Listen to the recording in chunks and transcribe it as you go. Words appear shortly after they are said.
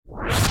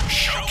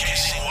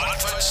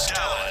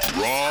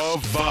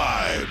of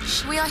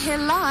vibes. We are here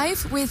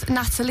live with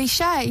Natalie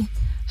Shay.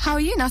 How are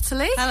you,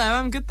 Natalie? Hello,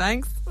 I'm good,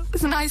 thanks.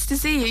 It's nice to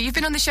see you. You've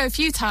been on the show a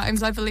few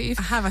times, I believe.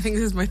 I have. I think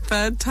this is my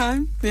third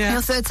time. Yeah.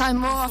 Your third time,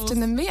 more often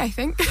than me, I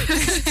think.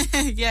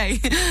 Yay.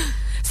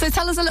 So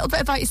tell us a little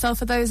bit about yourself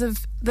for those of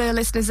the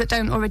listeners that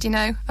don't already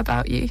know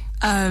about you.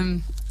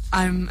 I'm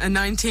a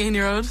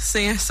 19-year-old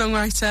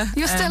singer-songwriter.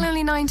 You're still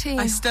only 19?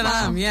 I still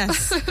am,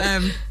 yes.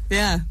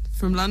 Yeah,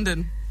 from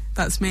London.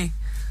 That's me.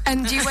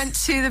 And you went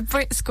to the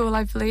Brit School,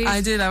 I believe.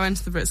 I did. I went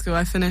to the Brit School.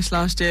 I finished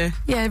last year.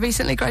 Yeah,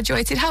 recently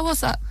graduated. How was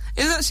that?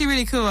 It was actually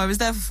really cool. I was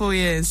there for 4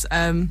 years.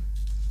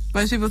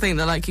 Most people think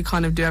that, like, you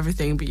kind of do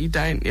everything, but you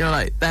don't. You're,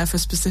 like, there for a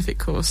specific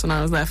course, and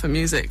I was there for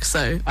music,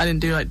 so I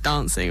didn't do, like,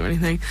 dancing or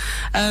anything.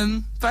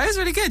 But it was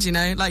really good, you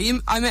know. Like,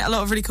 I met a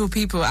lot of really cool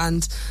people,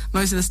 and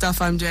most of the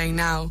stuff I'm doing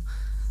now,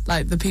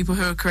 like, the people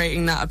who are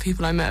creating that are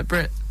people I met at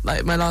Brit.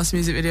 Like, my last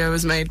music video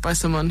was made by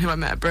someone who I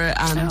met at Brit,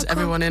 and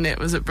everyone in it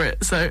was at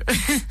Brit, so...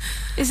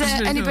 Is there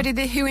really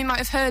anybody who we might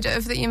have heard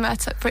of that you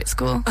met at Brit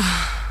School?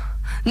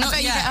 Not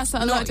yet. You get asked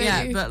that a not lot, don't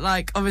yet, you? but,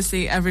 like,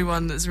 obviously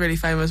everyone that's really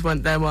famous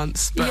went there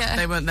once, but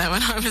they weren't there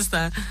when I was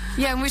there.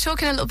 Yeah, and we were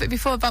talking a little bit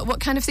before about what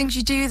kind of things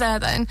you do there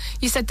then.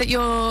 You said that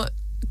your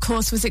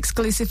course was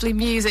exclusively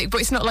music, but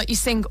it's not like you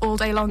sing all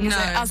day long, is it?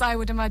 As I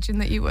would imagine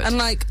that you would. And,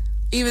 like,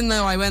 even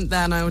though I went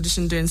there and I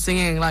auditioned doing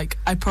singing, like,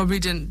 I probably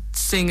didn't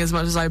sing as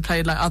much as I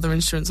played, like, other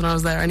instruments when I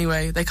was there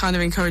anyway. They kind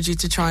of encourage you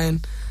to try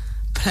and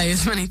play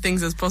as many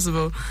things as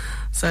possible.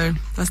 So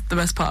that's the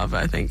best part of it,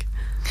 I think.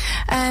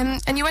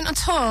 And you went on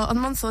tour a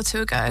month or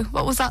two ago.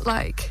 What was that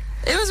like?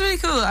 It was really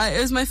cool. It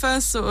was my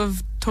first sort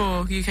of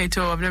tour, UK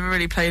tour. I've never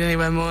really played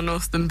anywhere more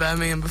north than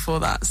Birmingham before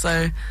that.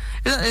 So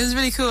it was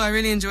really cool. I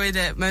really enjoyed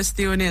it. Most of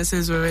the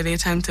audiences were really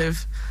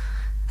attentive.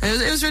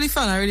 It was really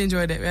fun. I really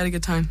enjoyed it. We had a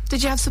good time.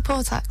 Did you have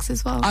support acts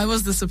as well? I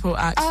was the support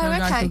act for a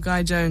guy called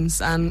Guy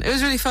Jones, and it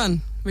was really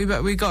fun. We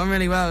got on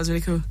really well. It was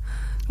really cool.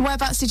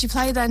 Whereabouts did you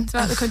play then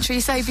throughout the country?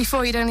 You say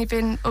before you'd only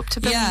been up to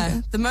Birmingham.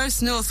 Yeah, the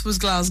most north was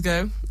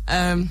Glasgow.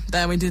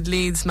 Then we did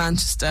Leeds,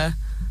 Manchester,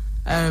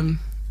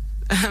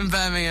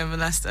 Birmingham and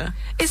Leicester.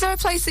 Is there a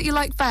place that you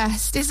like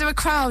best? Is there a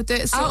crowd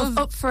that's sort of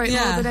up for it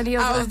more than any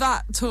other? Out of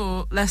that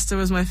tour, Leicester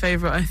was my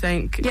favourite, I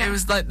think. Yeah. It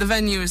was like, the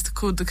venue is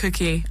called The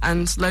Cookie,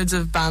 and loads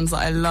of bands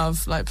that I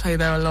love like play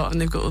there a lot, and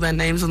they've got all their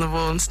names on the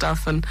wall and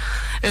stuff, and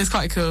it was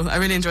quite cool. I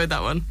really enjoyed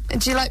that one.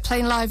 Do you like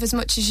playing live as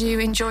much as you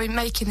enjoy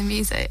making the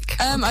music?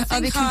 I think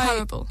are they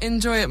comparable? I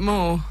enjoy it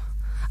more.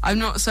 I'm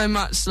not so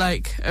much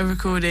like a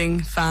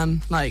recording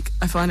fan. Like,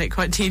 I find it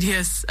quite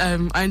tedious.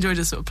 I enjoy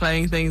just sort of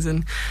playing things,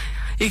 and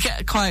you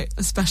get quite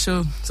a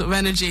special sort of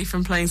energy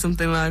from playing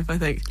something live, I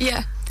think.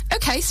 Yeah.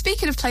 Okay,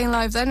 speaking of playing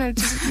live then,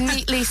 just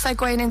neatly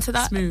segueing into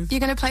that, Smooth.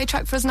 You're going to play a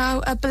track for us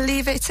now. I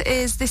believe it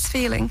is This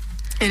Feeling.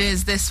 It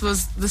is. This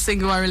was the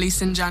single I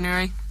released in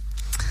January.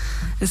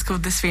 It's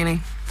called This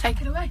Feeling.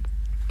 Take it away.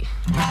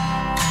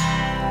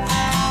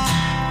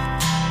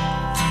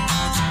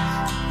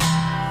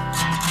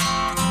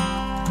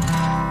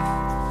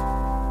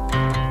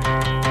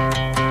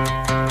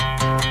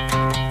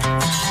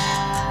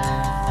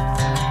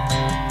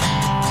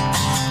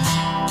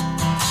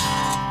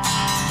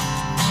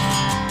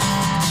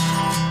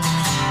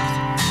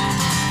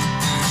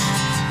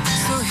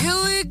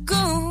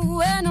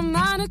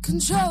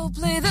 Control,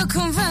 play the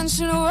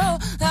conventional role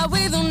that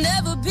way there'll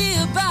never be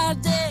a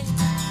bad day.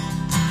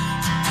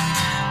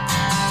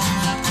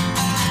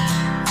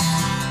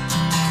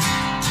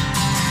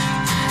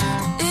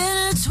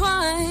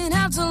 Intertwined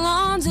after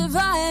long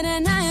divide,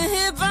 and now you're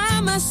here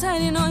by my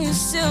side. You know you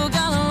still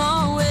got a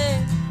long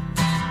way.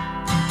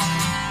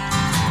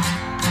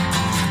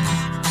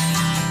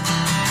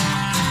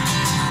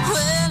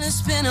 Well,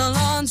 it's been a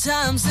long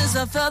time since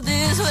I felt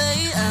this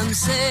way. I'm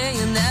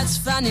saying that's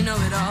fine, you know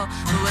it all.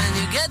 But when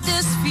you get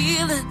this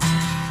feeling,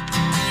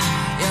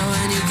 yeah,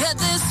 when you get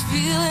this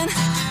feeling,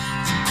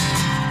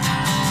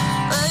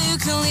 well, you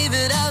can leave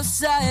it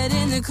outside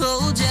in the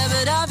cold, yeah,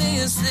 but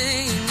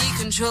obviously you need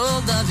control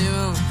of your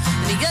own.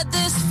 When you get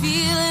this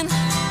feeling,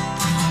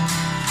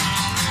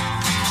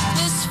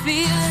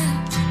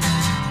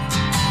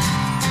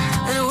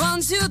 and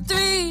 1, 2,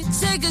 3,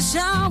 take a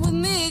shot with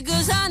me,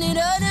 'cause I need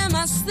it in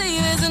my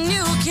sleeve as a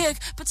new kick,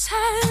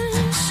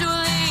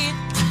 potentially.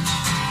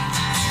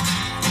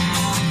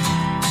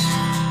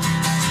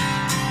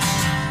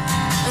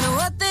 And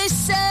what they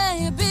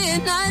say, be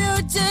it night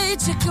or day,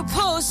 check your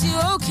pulse, you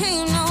okay,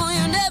 you know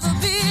you'll never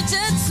be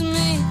dead to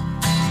me.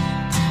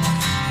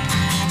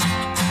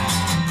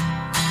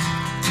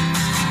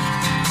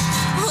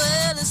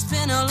 Well, it's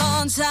been a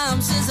long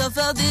time since I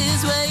felt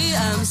this way.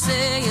 I'm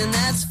saying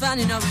that's fine,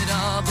 you know it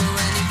all. But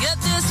when you get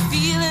this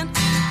feeling,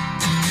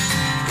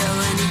 yeah,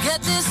 when you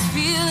get this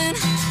feeling,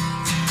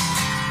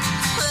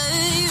 well,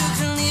 you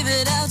can leave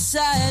it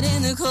outside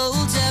in the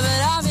cold, yeah,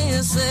 but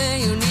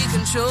obviously you need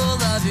control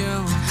of your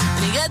own.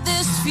 When you get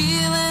this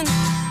feeling,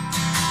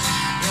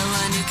 yeah,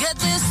 when you get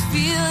this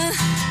feeling,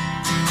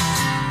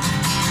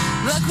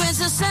 but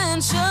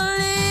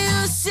quintessentially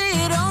you see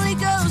it only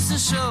goes to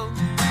show.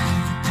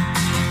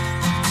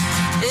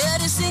 Yeah,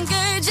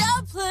 disengage,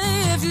 I'll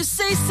play if you you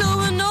say so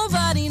when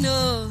nobody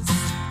knows.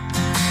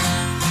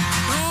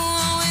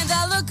 Oh, and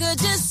that look of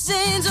just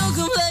saying don't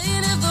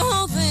complain if the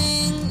whole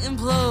thing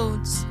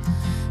implodes.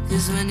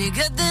 Cause when you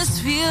get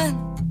this feeling,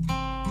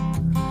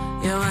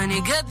 yeah, when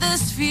you get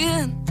this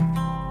feeling,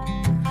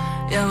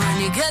 yeah, when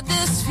you get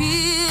this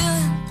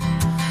feeling,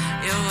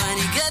 yeah, when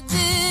you get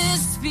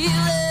this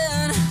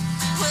feeling,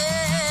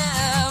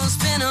 well,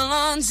 it's been a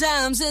long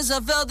time since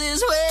I felt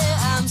this way.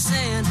 I'm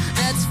saying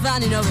that's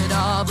fine, you know it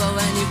all, but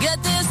when you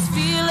get this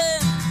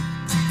feeling,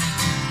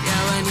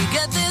 yeah, when you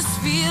get this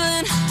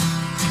feeling,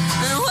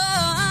 and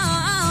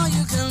well,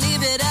 you can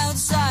leave it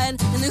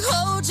outside in the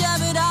cold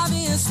habit,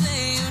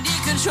 obviously you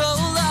need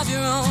control of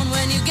your own.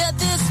 When you get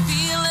this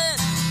feeling,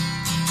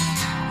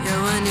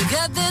 yeah, when you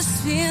get this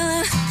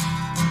feeling,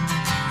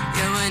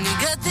 yeah, when you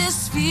get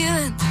this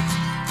feeling,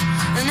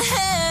 and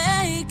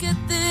hey, get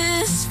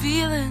this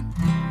feeling.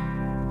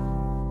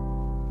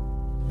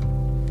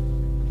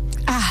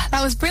 Ah,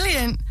 that was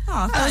brilliant.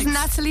 Oh, that was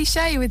Natalie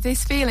Shay with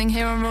This Feeling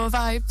here on Raw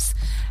Vibes.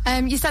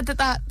 You said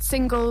that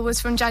single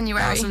was from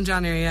January. That was from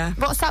January, yeah.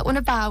 What's that one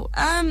about?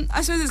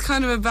 I suppose it's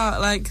kind of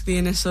about like the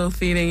initial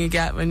feeling you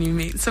get when you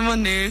meet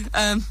someone new.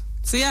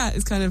 So yeah,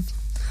 it's kind of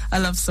a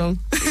love song.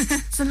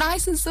 It's a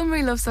nice and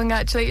summery love song,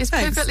 actually. It's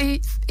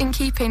perfectly in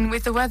keeping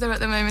with the weather at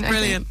the moment.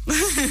 Brilliant.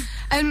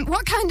 And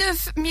what kind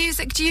of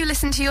music do you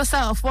listen to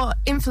yourself? What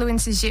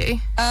influences you?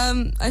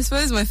 I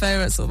suppose my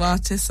favourite sort of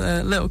artists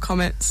are Little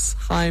Comets,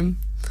 Haim,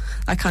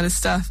 that kind of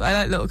stuff. I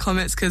like Little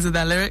Comets because of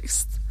their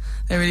lyrics.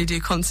 They really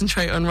do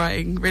concentrate on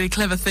writing really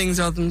clever things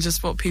rather than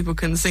just what people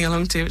can sing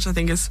along to, which I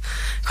think is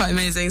quite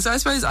amazing. So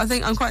I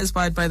think I'm quite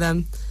inspired by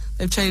them.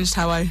 They've changed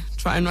how I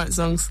try and write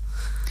songs.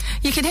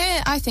 You can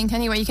hear, I think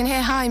anyway, you can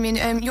hear Haim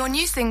in your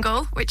new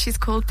single, which is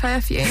called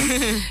Perfume.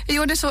 You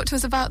want to talk to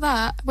us about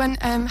that?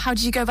 How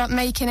did you go about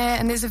making it?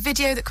 And there's a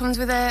video that comes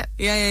with it.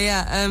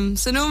 Yeah.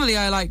 So normally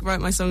I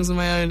write my songs on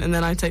my own and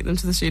then I take them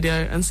to the studio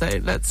and say,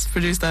 let's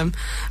produce them.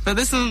 But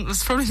this one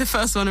was probably the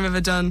first one I've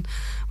ever done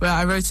where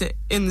I wrote it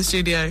in the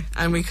studio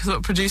and we sort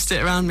of produced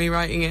it around me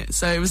writing it.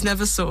 So it was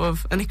never sort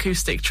of an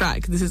acoustic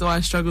track. This is why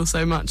I struggle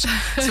so much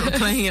sort of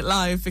playing it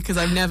live, because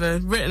I've never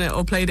written it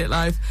or played it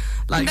live.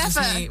 Like never?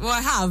 Just me. Well, I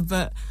have,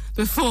 but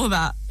before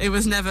that, it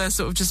was never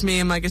sort of just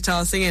me and my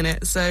guitar singing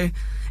it. So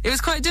it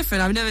was quite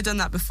different. I've never done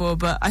that before,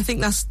 but I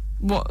think that's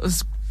what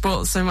has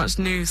brought so much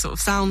new sort of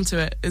sound to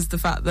it, is the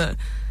fact that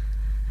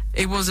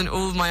it wasn't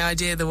all my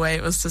idea the way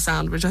it was to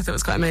sound, which I thought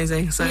was quite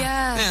amazing. So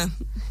yeah.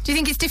 Do you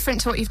think it's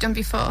different to what you've done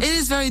before? It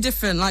is very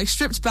different. Like,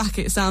 stripped back,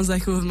 it sounds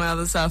like all of my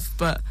other stuff,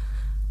 but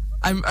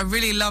I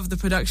really love the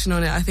production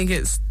on it. I think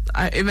it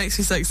makes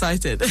me so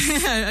excited.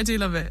 I do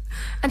love it.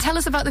 And tell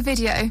us about the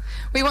video.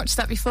 We watched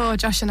that before,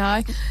 Josh and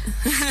I.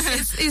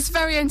 It's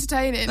very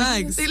entertaining.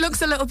 Thanks. It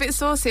looks a little bit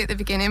saucy at the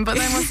beginning, but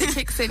then once it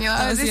kicks in, you're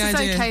like, oh, this is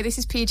okay, this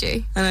is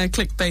PG. And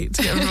clickbait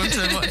to get everyone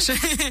to watch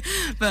it.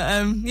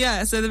 But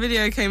so the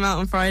video came out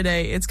on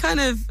Friday. It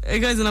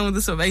goes along with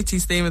the sort of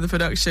 80s theme of the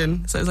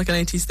production. So it's like an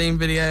 80s theme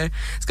video.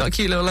 It's got a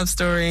cute little love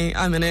story.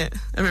 I'm in it.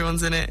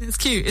 Everyone's in it. It's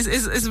cute.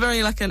 It's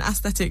very like an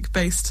aesthetic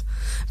based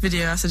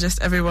video. I suggest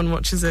everyone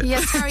watches it. Yeah,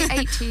 it's very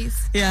 80s.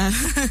 Yeah.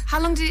 How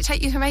long did it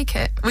take you to make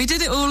it? We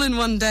did it all in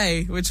one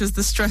day, which was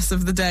the stress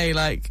of the day.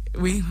 Hiring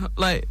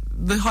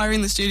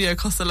the studio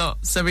cost a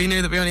lot, so we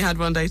knew that we only had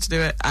one day to do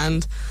it,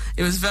 and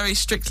it was very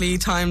strictly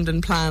timed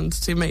and planned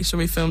to make sure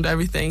we filmed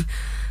everything.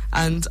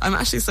 And I'm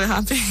actually so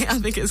happy. I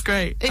think it's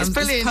great. It's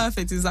brilliant. It's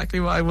perfect, exactly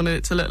what I wanted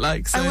it to look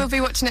like. So. I will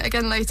be watching it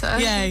again later.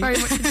 Yay. I very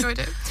much enjoyed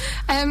it.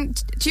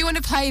 Do you want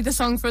to play the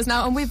song for us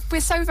now? And we're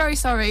so very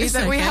sorry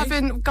that we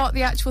haven't got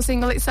the actual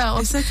single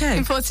itself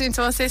imported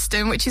into our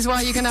system, which is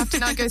why you're going to have to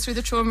now go through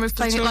the trauma of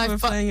playing it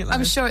live. But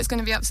I'm sure it's going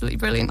to be absolutely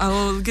brilliant. I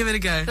will give it a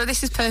go. So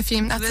this is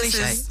Perfume, Natalie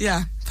Shay.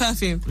 Yeah,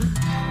 Perfume.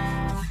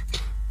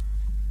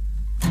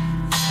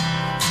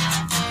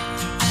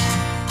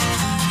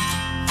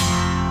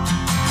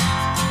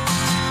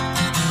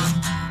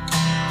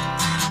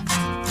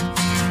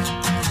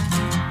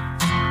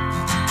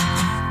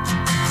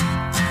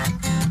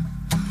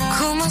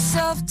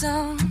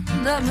 Down,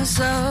 let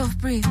myself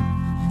breathe.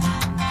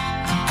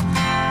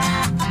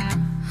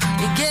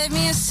 You gave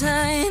me a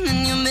sign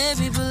and you made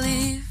me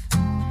believe.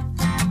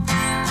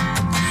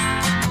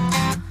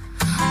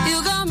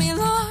 You got me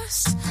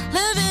lost,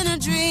 living a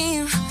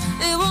dream.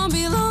 It won't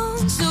be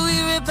long till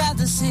we rip out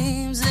the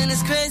seams. And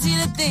it's crazy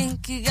to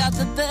think you got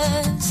the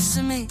best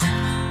of me.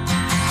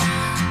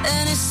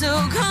 And it's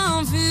so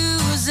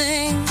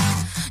confusing.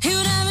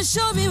 You never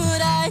showed me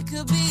what I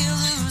could be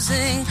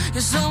losing.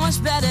 You're so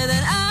much better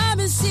than I've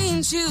been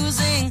seen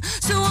choosing.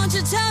 So won't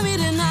you tell me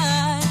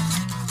tonight?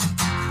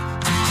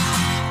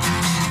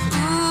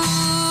 Ooh,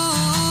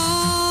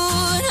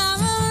 and I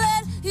won't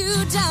let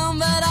you down,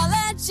 but I'll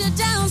let you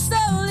down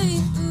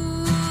slowly.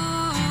 Ooh,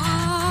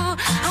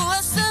 and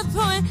what's the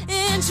point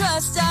in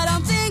trust? I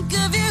don't think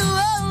of you,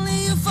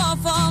 only you fall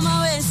for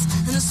my waist.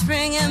 And the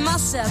spring in my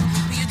step,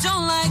 but you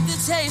don't like the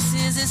taste.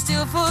 Is it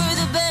still for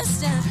the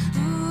best? And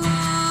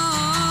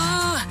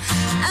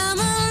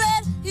I'ma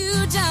let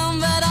you down,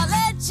 but I'll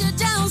let you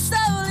down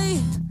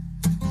slowly.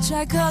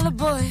 Tricolor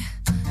boy,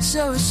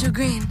 show us your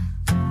green.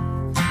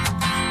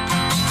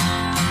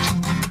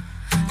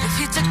 If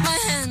you took my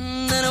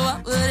hand, then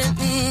what would it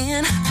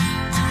mean?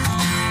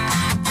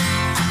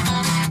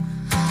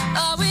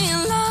 Are we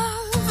in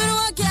love, and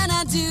what can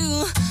I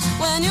do?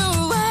 When you're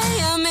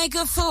away, I make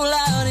a fool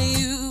out of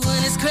you.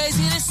 And it's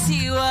crazy to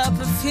see what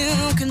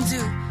perfume can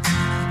do.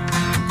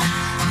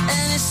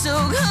 And it's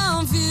so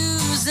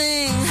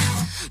confusing.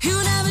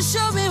 You never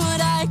showed me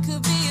what I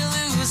could be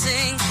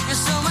losing. You're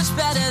so much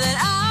better than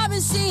I've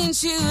been seen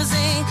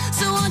choosing.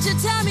 So won't you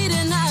tell me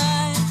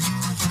tonight?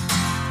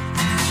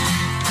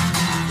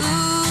 Ooh,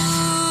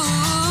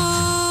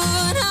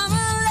 and I'm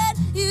gonna let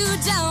you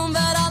down,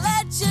 but I'll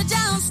let you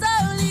down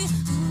slowly.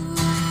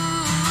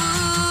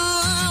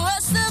 Ooh,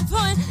 what's the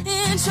point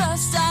in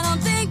trust? I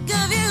don't think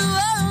of you,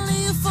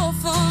 only you fall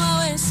for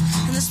my waist.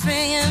 In the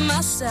spring in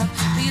my step,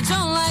 but you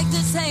don't like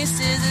the taste.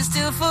 Is it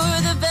still for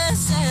the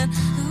best? And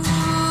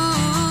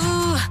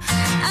ooh,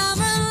 I'm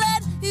gonna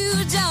let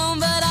you down,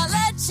 but I'll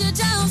let you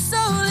down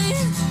slowly.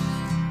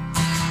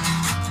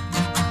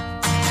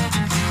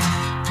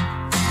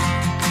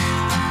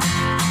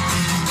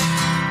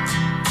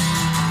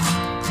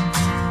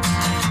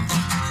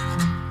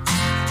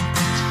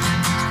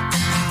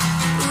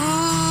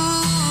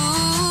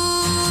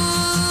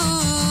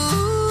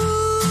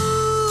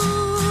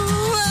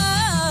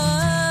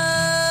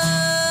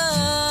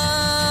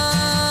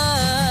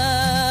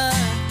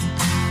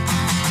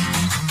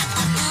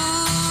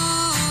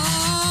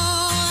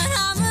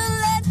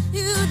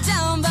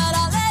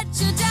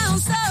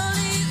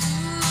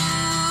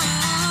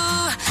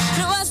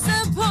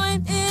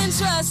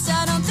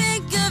 I don't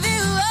think of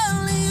you,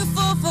 only you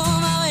fall for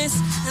my waist.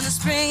 And the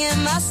spring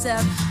in my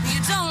step, but you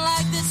don't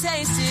like the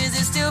taste. Is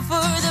it still for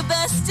the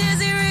best?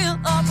 Is it real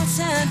or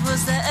pretend?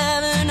 Was there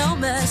ever no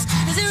mess?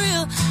 Is it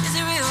real? Is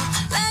it real?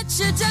 Let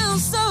you down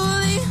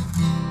slowly.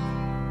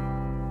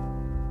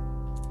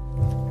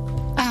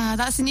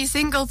 That's a new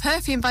single,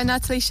 Perfume, by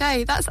Natalie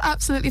Shay. That's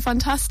absolutely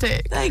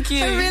fantastic. Thank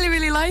you. I really,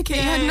 really like it.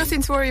 Yay. You had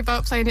nothing to worry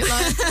about playing it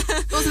live.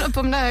 It wasn't a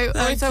bum note.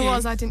 Or if there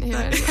was, I didn't hear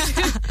it.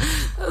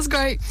 That was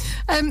great.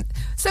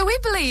 So we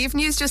believe,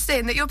 news just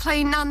in, that you're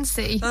playing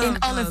Nancy in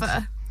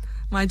Oliver.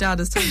 My dad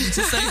has told you to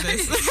say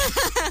this.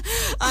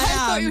 I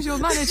thought he was your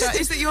manager.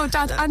 Is it your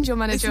dad and your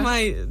manager? It's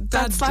my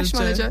dad /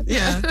 manager.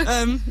 Yeah.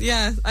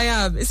 Yeah, I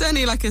am. It's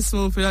only like a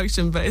small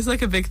production, but it's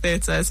like a big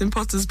theatre. It's in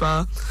Potter's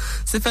Bar.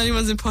 So if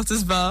anyone's in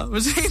Potter's Bar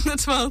between the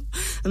 12th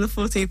and the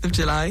 14th of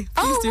July,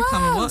 please do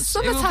come and watch.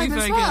 Summertime, it will be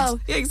very well.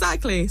 good. Yeah,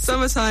 exactly.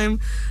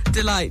 Summertime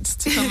delight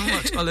to come and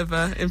watch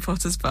Oliver in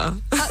Potter's Bar.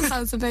 That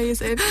sounds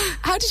amazing.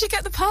 How did you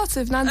get the part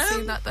of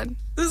Nancy in that then?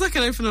 There was like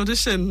an open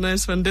audition and I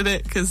just went and did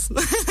it because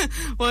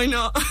why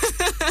not?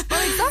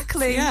 Well,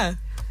 exactly. Yeah.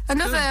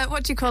 Another,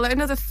 what do you call it?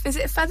 Another, is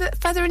it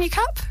feather in your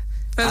cap?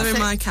 Feather in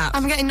my cap.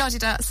 I'm getting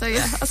nodded at, so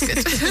yeah, that's good.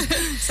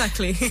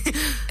 Exactly.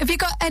 Have you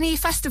got any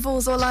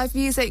festivals or live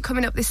music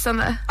coming up this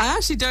summer? I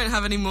actually don't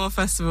have any more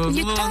festivals.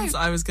 You All the don't? ones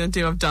I was going to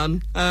do, I've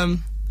done.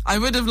 I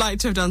would have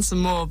liked to have done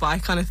some more, but I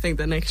kind of think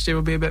that next year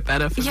will be a bit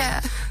better for me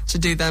to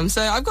do them.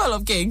 So I've got a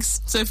lot of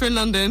gigs. So if you're in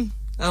London,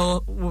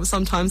 or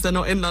sometimes they're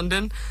not in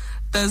London,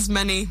 there's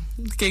many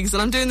gigs.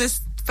 And I'm doing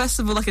this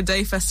festival, like a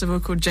day festival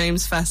called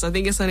James Fest. I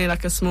think it's only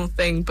like a small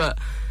thing, but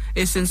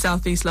it's in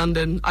southeast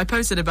London. I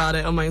posted about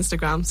it on my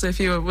Instagram, so if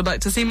you would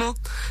like to see more,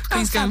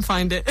 please go and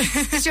find it.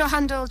 Is your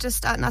handle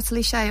just at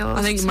Natalie Shay? Or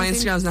I think something? my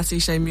Instagram is Natalie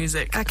Shay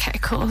Music. Okay,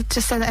 cool.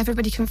 Just so that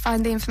everybody can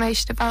find the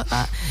information about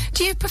that.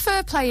 Do you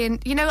prefer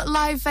playing,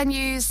 live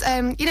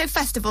venues,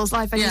 festivals,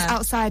 live venues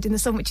outside in the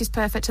sun, which is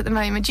perfect at the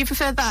moment? Do you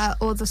prefer that,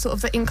 or the sort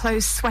of the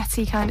enclosed,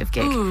 sweaty kind of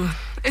gig? Ooh,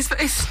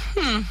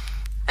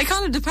 it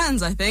kind of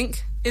depends, I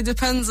think. It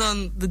depends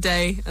on the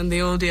day and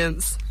the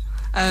audience.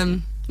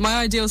 My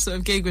ideal sort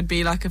of gig would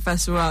be like a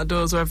festival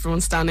outdoors where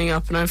everyone's standing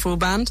up and a full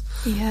band.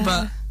 Yeah.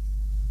 But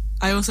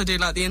I also do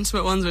like the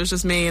intimate ones where it's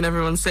just me and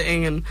everyone's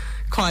sitting and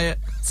quiet.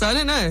 So I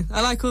don't know.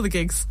 I like all the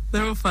gigs.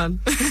 They're all fun.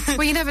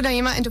 Well, you never know.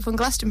 You might end up on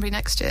Glastonbury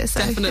next year. So,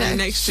 definitely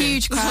next year.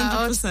 Huge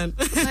crowd.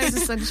 100%. Loads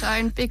of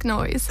sunshine. Big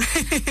noise.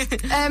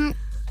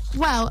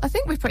 Well, I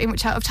think we're pretty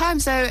much out of time,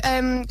 so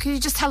could you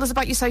just tell us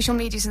about your social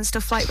medias and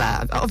stuff like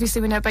that?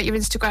 Obviously, we know about your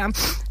Instagram,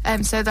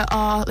 so that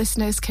our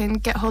listeners can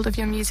get hold of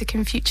your music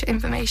and future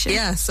information.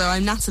 Yeah, so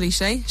I'm Natalie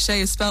Shay.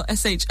 Shay is spelled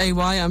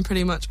S-H-A-Y. I'm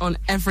pretty much on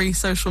every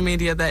social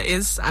media there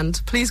is,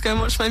 and please go and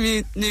watch my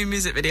new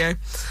music video.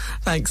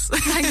 Thanks.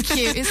 Thank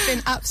you. It's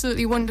been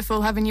absolutely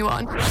wonderful having you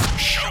on.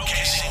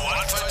 Showcasing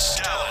Watford's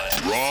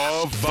talent.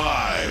 Raw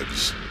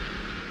vibes.